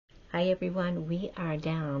Hi everyone, we are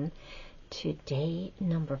down to day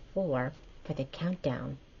number 4 for the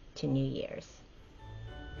countdown to New Year's.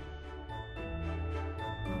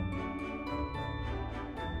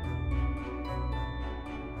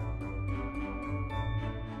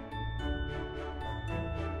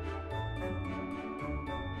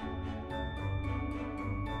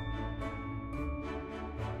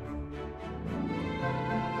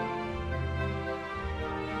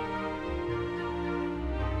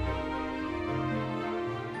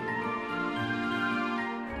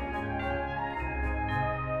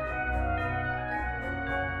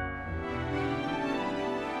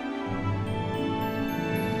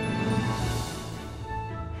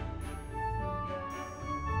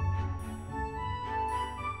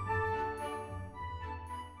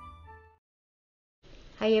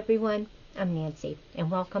 Hi everyone, I'm Nancy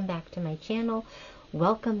and welcome back to my channel.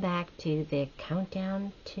 Welcome back to the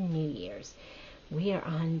countdown to New Year's. We are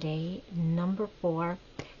on day number 4.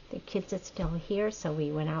 The kids are still here, so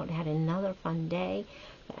we went out and had another fun day.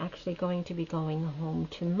 We're actually going to be going home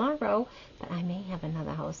tomorrow, but I may have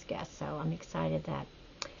another house guest, so I'm excited that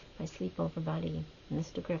my sleepover buddy,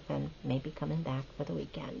 Mr. Griffin, may be coming back for the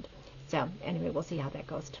weekend. So anyway, we'll see how that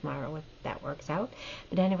goes tomorrow, if that works out.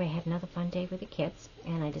 But anyway, I had another fun day with the kids,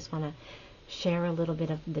 and I just want to share a little bit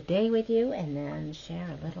of the day with you, and then share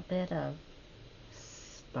a little bit of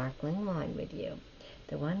sparkling wine with you.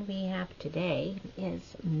 The one we have today is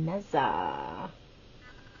Mezza,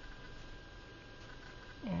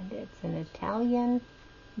 and it's an Italian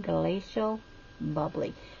glacial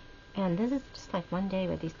bubbly. And this is just like one day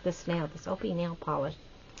with this Opie nail polish.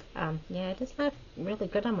 Yeah, it is not really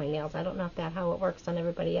good on my nails. I don't know if that's how it works on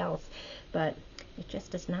everybody else, but it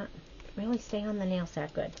just does not really stay on the nails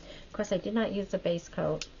that good. Of course, I did not use a base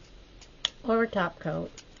coat or a top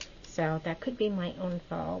coat, so that could be my own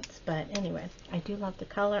fault. But anyway, I do love the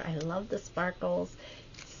color. I love the sparkles.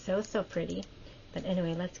 It's so pretty. But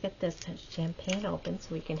anyway, let's get this champagne open so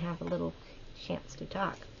we can have a little chance to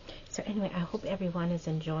talk. So anyway, I hope everyone is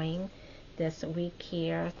enjoying this week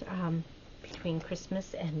here between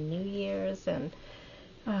Christmas and New Year's, and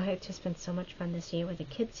it's just been so much fun this year with the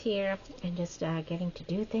kids here, and just getting to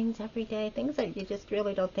do things every day, things that you just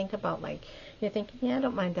really don't think about. Like, you're thinking, yeah, I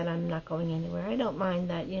don't mind that I'm not going anywhere. I don't mind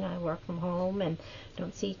that, I work from home and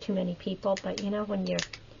don't see too many people. But when you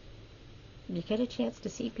get a chance to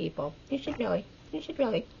see people, you should really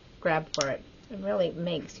grab for it. It really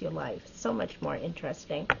makes your life so much more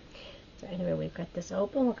interesting. So anyway, we've got this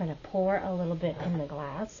open. We're going to pour a little bit in the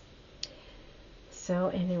glass. So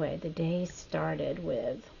anyway, the day started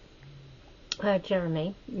with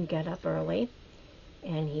Jeremy got up early,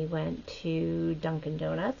 and he went to Dunkin'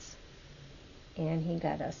 Donuts, and he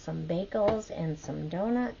got us some bagels and some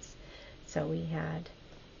donuts. So we had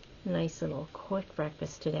a nice little quick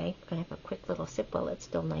breakfast today. Gonna have a quick little sip while it's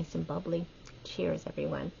still nice and bubbly. Cheers,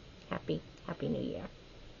 everyone. Happy New Year.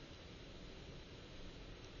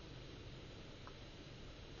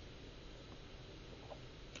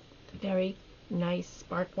 Very nice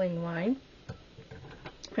sparkling wine.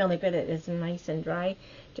 Really good. It is nice and dry,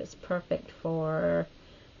 just perfect for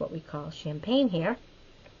what we call champagne here.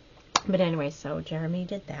 But anyway, so Jeremy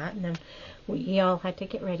did that, and then we all had to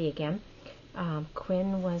get ready again.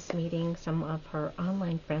 Quinn was meeting some of her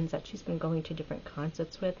online friends that she's been going to different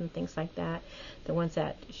concerts with and things like that. The ones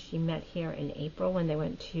that she met here in April when they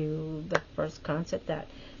went to the first concert that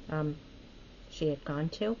she had gone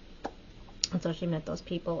to. And so she met those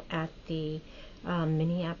people at the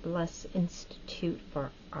Minneapolis Institute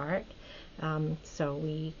for Art. So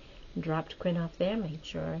we dropped Quinn off there, made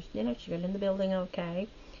sure she got in the building okay.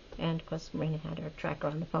 And of course, Marina had her tracker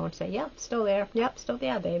on the phone say, yep, still there. Yep, still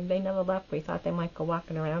there. They never left. We thought they might go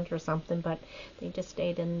walking around or something, but they just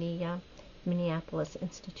stayed in the Minneapolis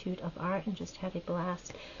Institute of Art and just had a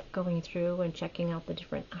blast going through and checking out the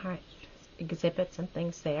different art exhibits and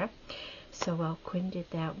things there. So while Quinn did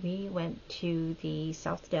that, we went to the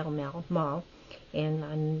Southdale Mall, and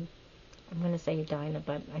I'm going to say Edina,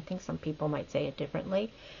 but I think some people might say it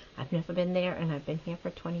differently. I've never been there, and I've been here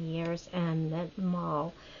for 20 years, and that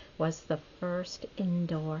mall was the first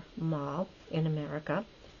indoor mall in America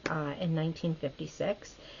in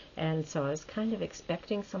 1956. And so I was kind of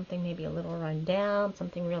expecting something maybe a little run down,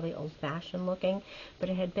 something really old-fashioned looking, but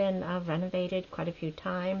it had been renovated quite a few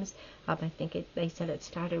times. I think they said it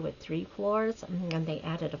started with 3 floors, and they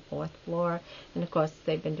added a 4th floor. And of course,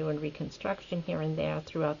 they've been doing reconstruction here and there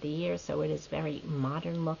throughout the years, so it is very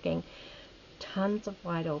modern looking. Tons of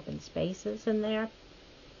wide open spaces in there.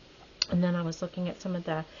 And then I was looking at some of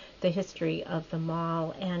the history of the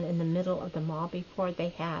mall, and in the middle of the mall before they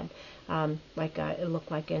had it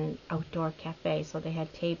looked like an outdoor cafe, so they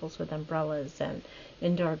had tables with umbrellas and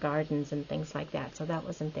indoor gardens and things like that. So that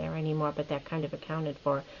wasn't there anymore, but that kind of accounted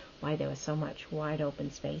for why there was so much wide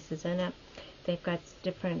open spaces in it. They've got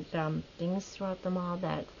different things throughout the mall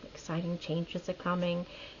that exciting changes are coming,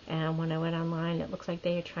 and when I went online, it looks like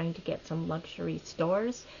they are trying to get some luxury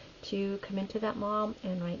stores to come into that mall,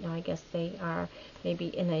 and right now I guess they are maybe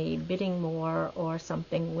in a bidding war or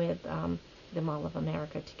something with the Mall of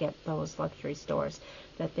America to get those luxury stores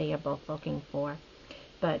that they are both looking for.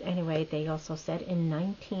 But anyway, they also said in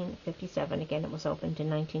 1957, again, it was opened in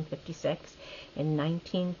 1956. In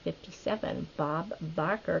 1957, Bob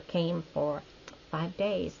Barker came for 5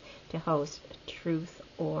 days to host Truth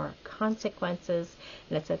or Consequences,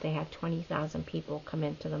 and it said they had 20,000 people come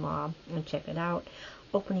into the mall and check it out.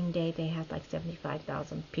 Opening day, they had like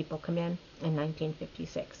 75,000 people come in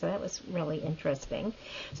 1956. So that was really interesting.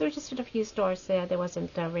 So we just did a few stores there. There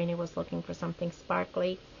wasn't, Raina was looking for something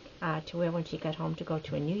sparkly to wear when she got home to go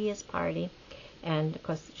to a New Year's party. And of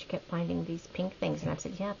course, she kept finding these pink things. And I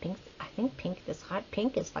said, yeah, pink, I think pink, this hot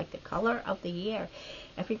pink is like the color of the year.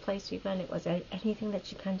 Every place we went, it was anything that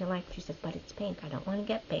she kind of liked. She said, but it's pink. I don't want to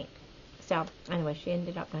get pink. So anyway, she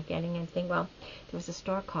ended up not getting anything. Well, there was a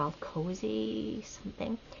store called Cozy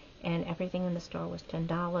something, and everything in the store was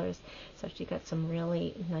 $10. So she got some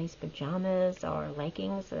really nice pajamas or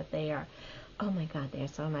leggings that they are, oh my God, they're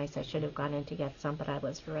so nice. I should have gone in to get some, but I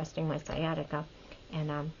was resting my sciatica,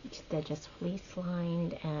 and they're just fleece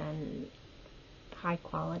lined and high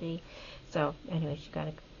quality. So anyway, she got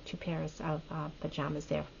 2 pairs of pajamas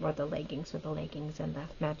there for the leggings, with the leggings and the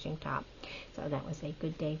matching top. So that was a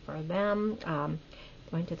good day for them.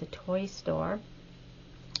 Went to the toy store.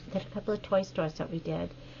 Did a couple of toy stores that we did,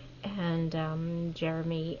 and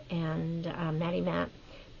Jeremy and Maddie Matt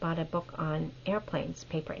bought a book on airplanes,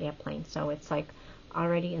 paper airplanes. So it's like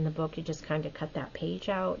already in the book, you just kind of cut that page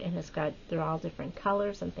out, and they're all different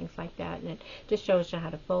colors and things like that, and it just shows you how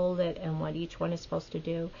to fold it and what each one is supposed to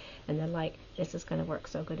do. And then like, this is going to work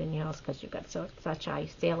so good in your house because you've got such high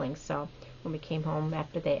ceilings. So when we came home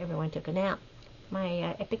after everyone took a nap,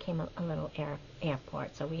 it became a little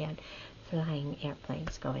airport. So we had flying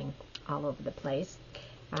airplanes going all over the place.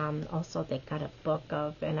 Also, they got a book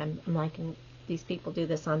of, and I'm liking, these people do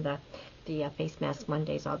this on the Face Mask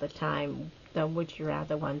Mondays all the time, the Would You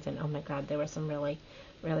Rather ones, and oh my God, there were some really,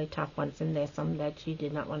 really tough ones in there, some that you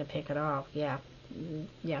did not want to pick at all. Yeah,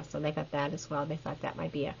 so they got that as well. They thought that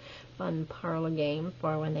might be a fun parlor game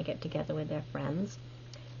for when they get together with their friends.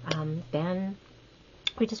 Then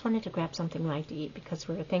we just wanted to grab something light to eat because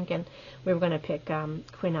we were thinking we were going to pick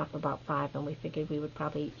Quinn up about 5, and we figured we would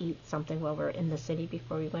probably eat something while we were in the city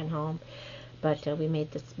before we went home. But we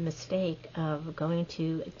made this mistake of going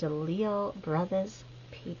to DeLeo Brothers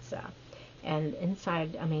Pizza. And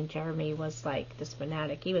inside, I mean, Jeremy was like this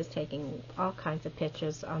fanatic. He was taking all kinds of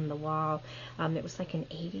pictures on the wall. It was like an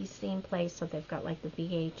 80s theme place, so they've got like the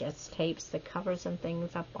VHS tapes, the covers and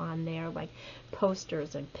things up on there, like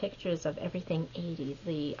posters and pictures of everything 80s.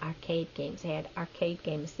 The arcade games, they had arcade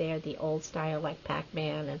games there, the old style like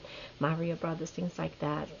Pac-Man and Mario Brothers, things like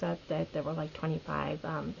that. That were like 25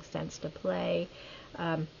 cents to play.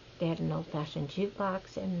 They had an old-fashioned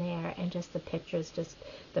jukebox in there, and just the pictures, just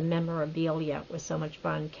the memorabilia was so much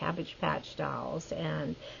fun. Cabbage Patch dolls,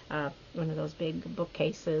 and one of those big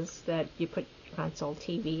bookcases that you put your console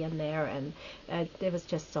TV in there, and there was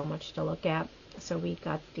just so much to look at. So we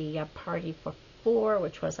got the party for 4,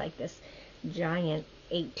 which was like this giant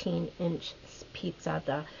 18-inch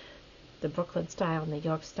pizza, the Brooklyn style and the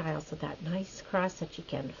York style, so that nice crust that you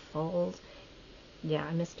can fold. Yeah,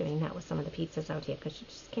 I miss doing that with some of the pizzas out here because you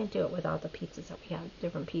just can't do it with all the pizzas that we have,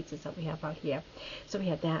 different pizzas that we have out here. So we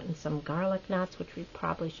had that and some garlic nuts, which we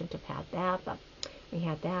probably shouldn't have had that, but we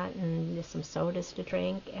had that and just some sodas to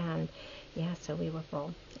drink, and yeah, so we were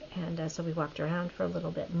full. And so we walked around for a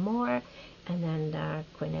little bit more, and then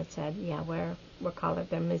Quinn had said, yeah, we're calling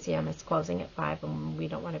the museum. It's closing at 5, and we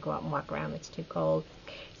don't want to go out and walk around. It's too cold.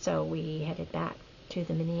 So we headed back to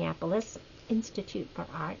the Minneapolis Institute for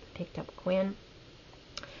Art, picked up Quinn.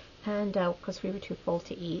 And because we were too full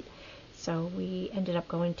to eat, so we ended up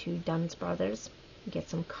going to Dunn's Brothers, get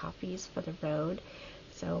some coffees for the road.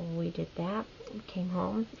 So we did that. We came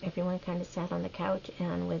home. Everyone kind of sat on the couch,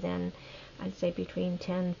 and within, I'd say between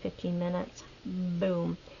 10, 15 minutes,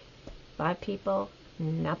 boom, 5 people,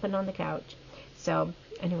 nothing on the couch. So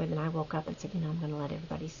anyway, then I woke up and said, I'm going to let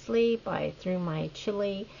everybody sleep. I threw my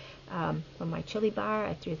chili from my chili bar.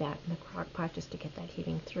 I threw that in the crock pot just to get that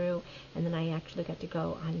heating through, and then I actually got to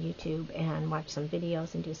go on YouTube and watch some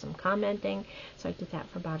videos and do some commenting. So I did that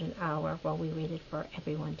for about an hour while we waited for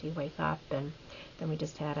everyone to wake up, and then we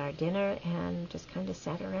just had our dinner and just kind of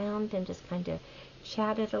sat around and just kind of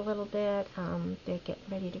chatted a little bit. They're getting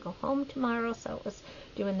ready to go home tomorrow, so it was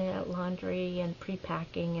doing their laundry and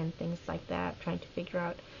pre-packing and things like that, trying to figure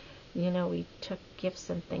out, we took gifts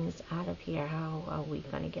and things out of here. How are we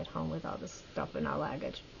going to get home with all this stuff in our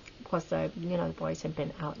luggage? Plus, the boys had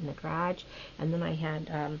been out in the garage, and then I had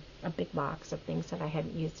a big box of things that I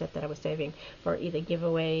hadn't used yet that I was saving for either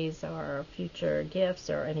giveaways or future gifts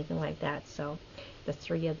or anything like that. So the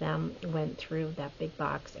three of them went through that big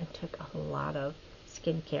box and took a lot of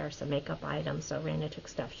skincare, some makeup items. So Raina took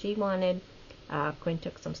stuff she wanted, Quinn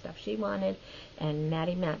took some stuff she wanted, and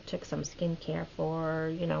Matt took some skincare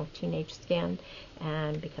for, teenage skin.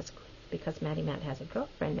 And because Matt has a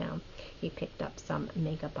girlfriend now, he picked up some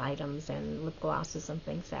makeup items and lip glosses and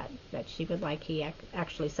things that she would like. He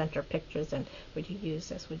actually sent her pictures and, would you use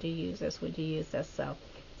this? Would you use this? Would you use this?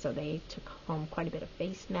 So they took home quite a bit of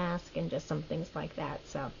face mask and just some things like that.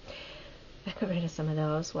 So I got rid of some of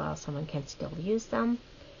those while someone can still use them.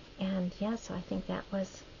 And yeah, so I think that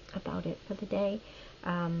was about it for the day.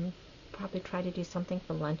 Probably try to do something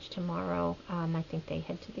for lunch tomorrow. I think they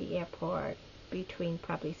head to the airport between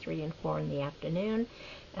probably 3 and 4 in the afternoon,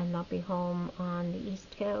 and they'll be home on the East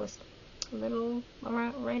Coast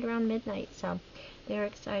right around midnight. So they're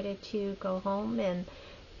excited to go home and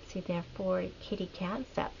see their 4 kitty cats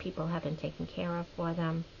that people have been taking care of for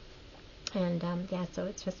them. And yeah, so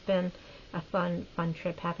it's just been a fun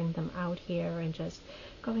trip having them out here and just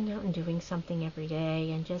going out and doing something every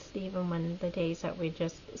day, and just even when the days that we're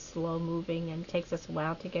just slow moving and takes us a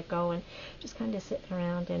while to get going, just kind of sitting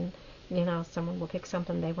around and someone will pick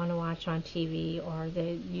something they want to watch on TV or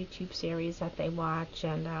the YouTube series that they watch,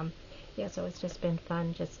 and yeah, so it's just been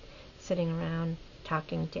fun just sitting around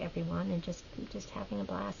talking to everyone and just having a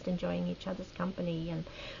blast, enjoying each other's company. And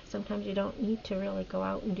sometimes you don't need to really go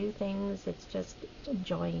out and do things. It's just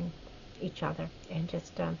enjoying each other and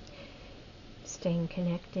just staying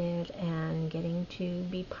connected and getting to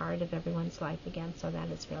be part of everyone's life again. So that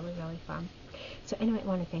is really, really fun. So anyway, I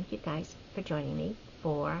want to thank you guys for joining me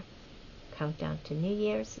for Countdown to New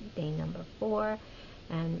Year's, day number 4.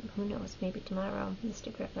 And who knows, maybe tomorrow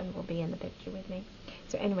Mr. Griffin will be in the picture with me.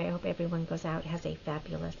 So anyway, I hope everyone goes out, has a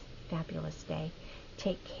fabulous, fabulous day.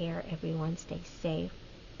 Take care, everyone. Stay safe.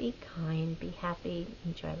 Be kind. Be happy.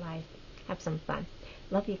 Enjoy life. Have some fun.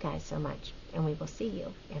 Love you guys so much. And we will see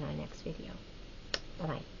you in our next video.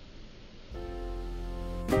 Bye-bye.